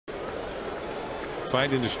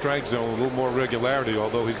finding the strike zone with a little more regularity,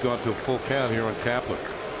 although he's gone to a full count here on Kapler.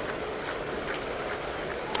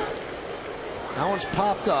 That one's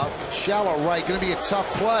popped up. Shallow right. Going to be a tough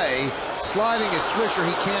play. Sliding is Swisher.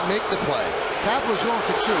 He can't make the play. Kapler's going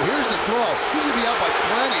for two. Here's the throw. He's going to be out by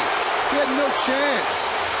plenty. He had no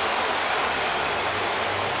chance.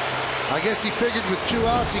 I guess he figured with 2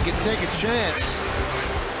 outs he could take a chance.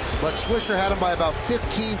 But Swisher had him by about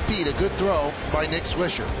 15 feet. A good throw by Nick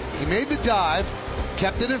Swisher. He made the dive,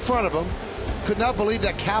 kept it in front of him. Could not believe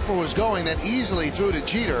that Kapler was going that easily through to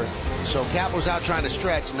Jeter. So Kapler's out trying to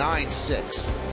stretch 9-6.